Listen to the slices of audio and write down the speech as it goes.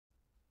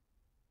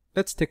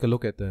Let's take a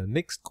look at the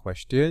next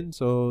question.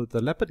 So the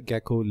leopard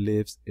gecko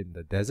lives in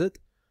the desert.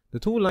 The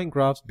two line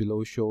graphs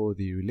below show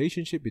the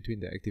relationship between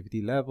the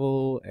activity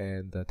level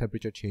and the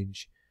temperature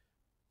change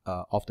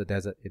of the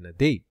desert in a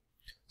day.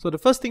 So the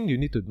first thing you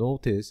need to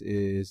notice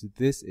is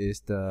this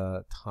is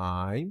the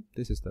time,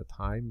 this is the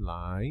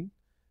timeline,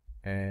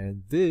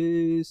 and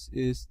this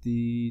is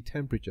the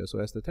temperature. So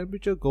as the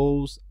temperature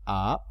goes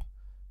up,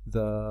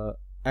 the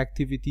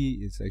activity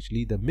is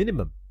actually the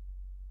minimum.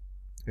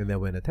 And then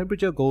when the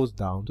temperature goes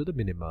down to the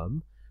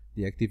minimum,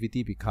 the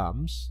activity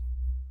becomes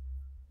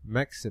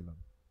maximum.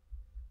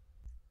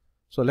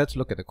 So let's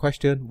look at the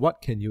question.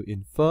 What can you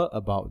infer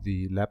about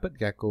the leopard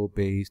gecko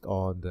based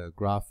on the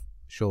graph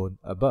shown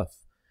above?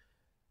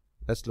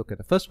 Let's look at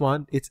the first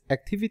one. Its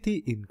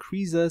activity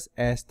increases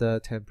as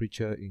the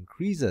temperature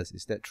increases.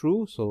 Is that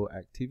true? So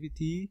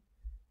activity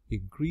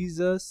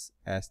increases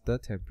as the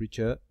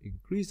temperature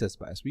increases.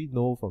 But as we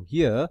know from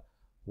here,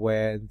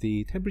 when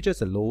the temperature is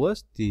the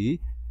lowest, the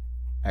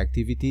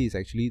activity is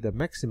actually the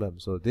maximum.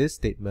 So this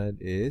statement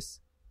is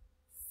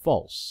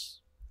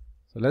false.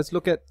 So let's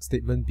look at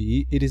statement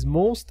B. It is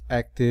most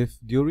active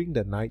during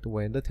the night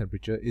when the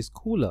temperature is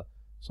cooler.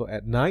 So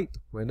at night,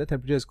 when the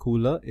temperature is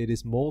cooler, it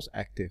is most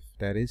active.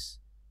 That is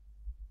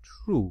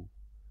true.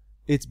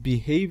 Its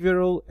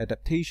behavioral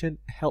adaptation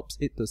helps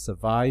it to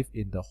survive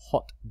in the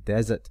hot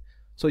desert.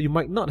 So you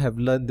might not have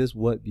learned this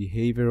word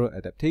behavioral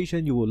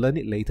adaptation. You will learn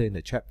it later in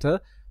the chapter.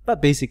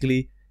 But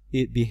basically,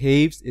 it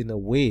behaves in a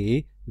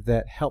way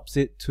that helps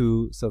it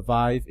to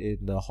survive in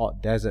the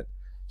hot desert.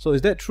 So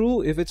is that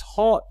true? If it's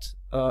hot,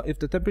 if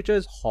the temperature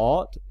is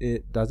hot,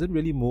 it doesn't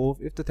really move.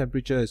 If the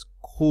temperature is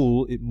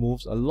cool, it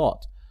moves a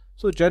lot.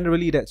 So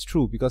generally that's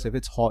true, because if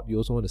it's hot, you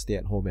also want to stay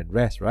at home and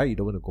rest, right? You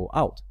don't want to go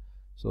out.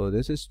 So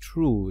this is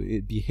true.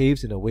 It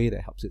behaves in a way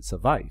that helps it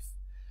survive.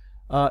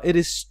 It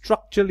is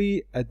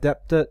structurally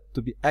adapted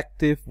to be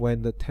active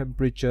when the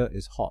temperature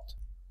is hot.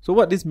 So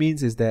what this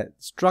means is that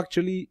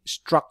structurally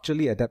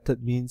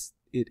adapted means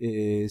it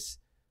is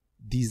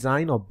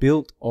designed or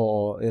built,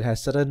 or it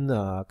has certain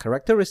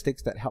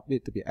characteristics that help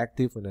it to be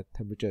active when the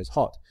temperature is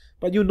hot.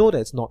 But you know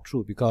that's not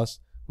true, because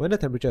when the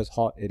temperature is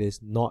hot, it is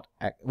not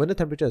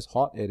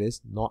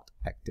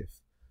active.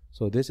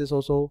 So this is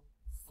also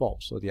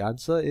false. So the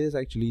answer is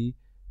actually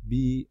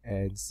B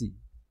and C,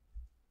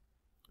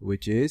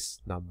 which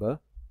is number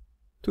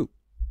 2.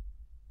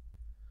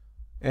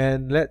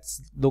 And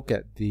let's look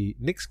at the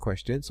next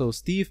question. So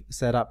Steve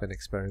set up an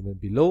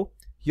experiment below.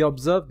 He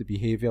observed the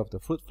behavior of the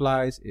fruit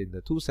flies in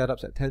the two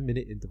setups at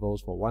 10-minute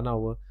intervals for 1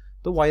 hour.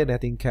 The wire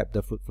netting kept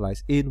the fruit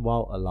flies in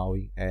while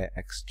allowing air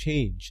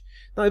exchange.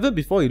 Now, even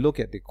before you look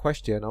at the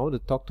question, I want to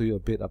talk to you a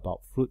bit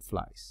about fruit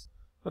flies.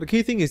 Now, the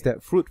key thing is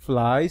that fruit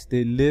flies,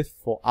 they live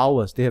for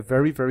hours. They have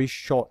very, very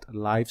short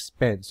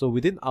lifespan. So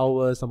within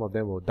hours, some of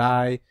them will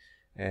die,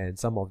 and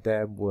some of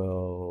them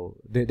will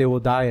they will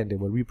die and they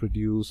will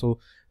reproduce. So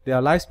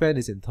their lifespan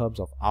is in terms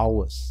of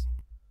hours.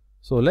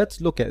 So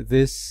let's look at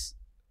this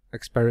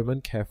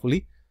experiment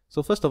carefully.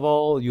 So first of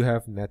all, you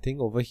have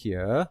netting over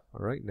here.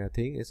 Alright,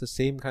 netting. It's the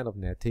same kind of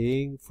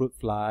netting. Fruit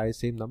flies,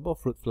 same number of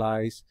fruit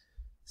flies.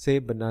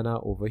 Same banana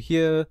over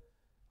here.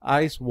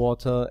 Ice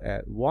water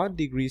at 1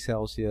 degree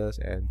Celsius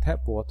and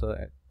tap water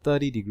at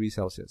 30 degrees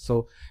Celsius.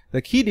 So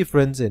the key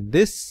difference in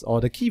this,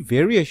 or the key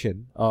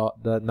variation,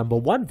 the number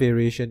one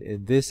variation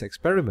in this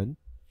experiment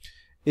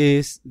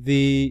is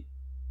the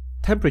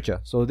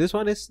temperature. So this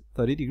one is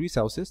 30 degrees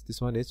Celsius.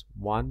 This one is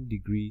 1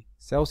 degree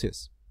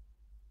Celsius.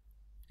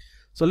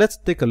 So let's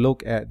take a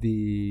look at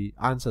the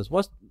answers.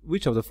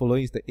 Which of the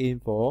following is the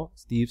aim for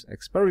Steve's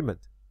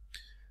experiment?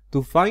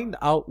 To find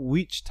out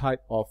which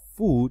type of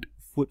food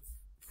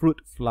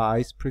fruit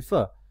flies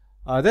prefer.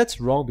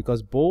 That's wrong,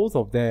 because both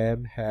of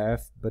them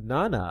have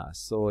bananas.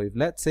 So if,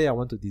 let's say, I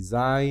want to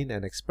design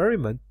an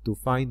experiment to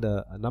find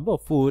a number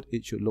of food,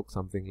 it should look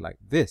something like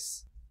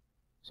this.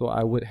 So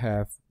I would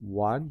have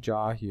 1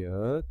 jar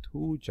here,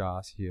 2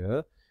 jars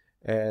here,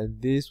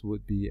 and this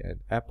would be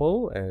an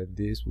apple, and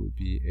this would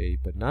be a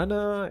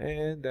banana,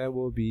 and there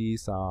will be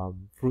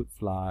some fruit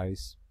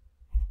flies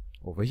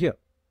over here.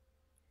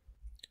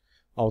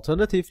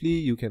 Alternatively,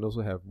 you can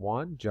also have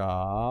 1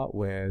 jar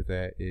where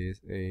there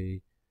is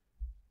a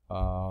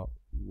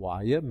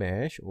wire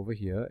mesh over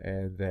here,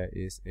 and there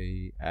is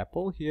a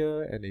apple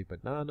here, and a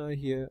banana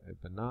here,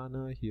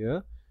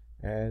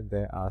 and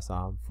there are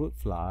some fruit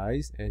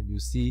flies, and you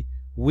see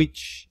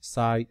which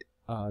side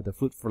the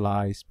fruit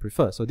flies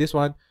prefer. So this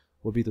one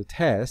will be to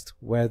test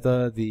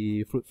whether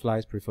the fruit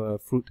flies prefer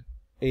fruit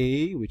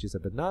A, which is a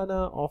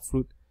banana, or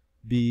fruit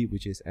B,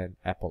 which is an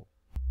apple.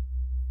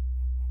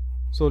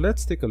 So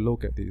let's take a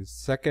look at the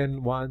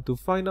second one to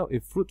find out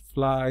if fruit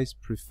flies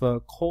prefer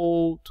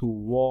cold to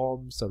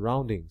warm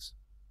surroundings.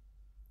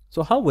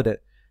 So how would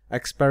that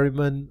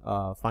experiment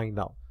find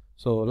out?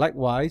 So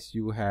likewise,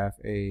 you have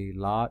a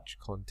large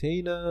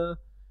container,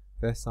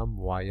 there's some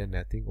wire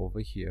netting over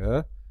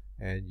here,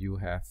 and you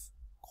have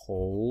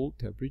cold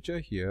temperature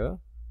here,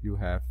 you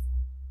have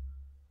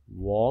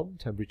warm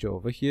temperature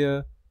over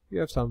here, you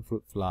have some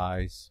fruit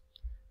flies,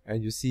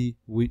 and you see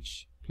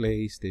which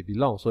place they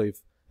belong. So if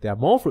there are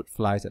more fruit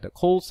flies at the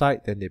cold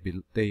side, then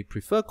they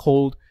prefer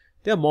cold.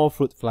 There are more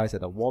fruit flies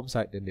at the warm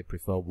side, then they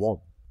prefer warm.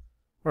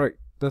 Alright,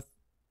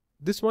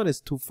 this one is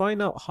to find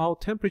out how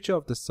temperature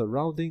of the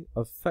surrounding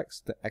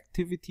affects the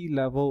activity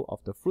level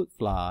of the fruit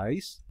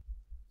flies.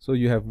 So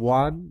you have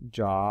one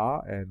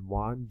jar and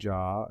one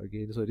jar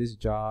again. So this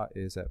jar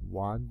is at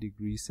 1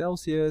 degree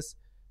Celsius.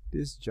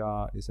 This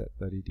jar is at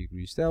 30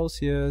 degrees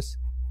Celsius.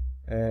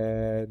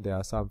 And there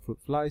are some fruit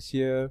flies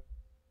here.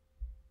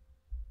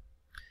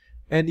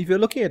 And if you're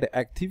looking at the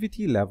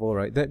activity level,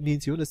 right, that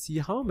means you want to see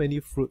how many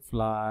fruit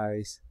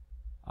flies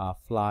are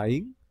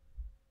flying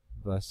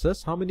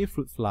versus how many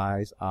fruit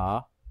flies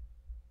are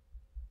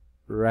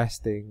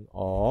resting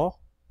or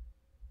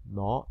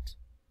not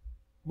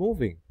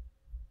moving.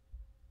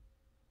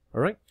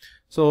 Alright,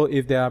 so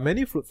if there are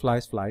many fruit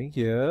flies flying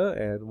here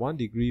and 1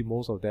 degree,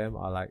 most of them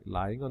are like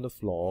lying on the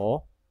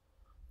floor,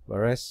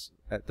 whereas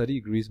at 30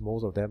 degrees,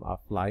 most of them are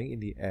flying in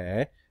the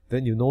air,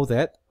 then you know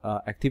that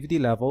activity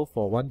level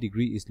for 1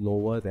 degree is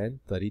lower than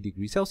 30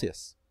 degrees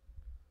Celsius.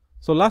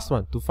 So last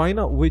one, to find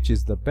out which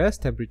is the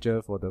best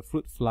temperature for the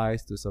fruit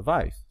flies to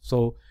survive.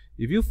 So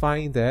if you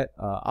find that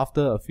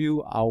after a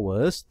few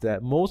hours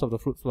that most of the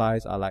fruit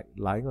flies are like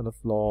lying on the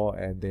floor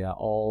and they are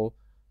all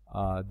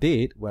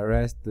dead,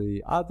 whereas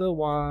the other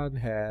one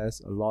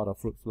has a lot of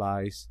fruit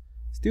flies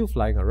still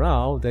flying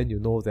around, then you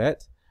know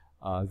that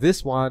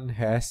this one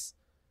has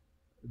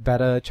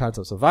better chance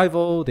of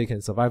survival. They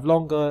can survive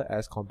longer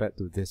as compared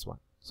to this one.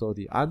 So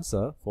the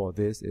answer for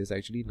this is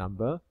actually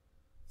number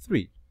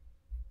 3.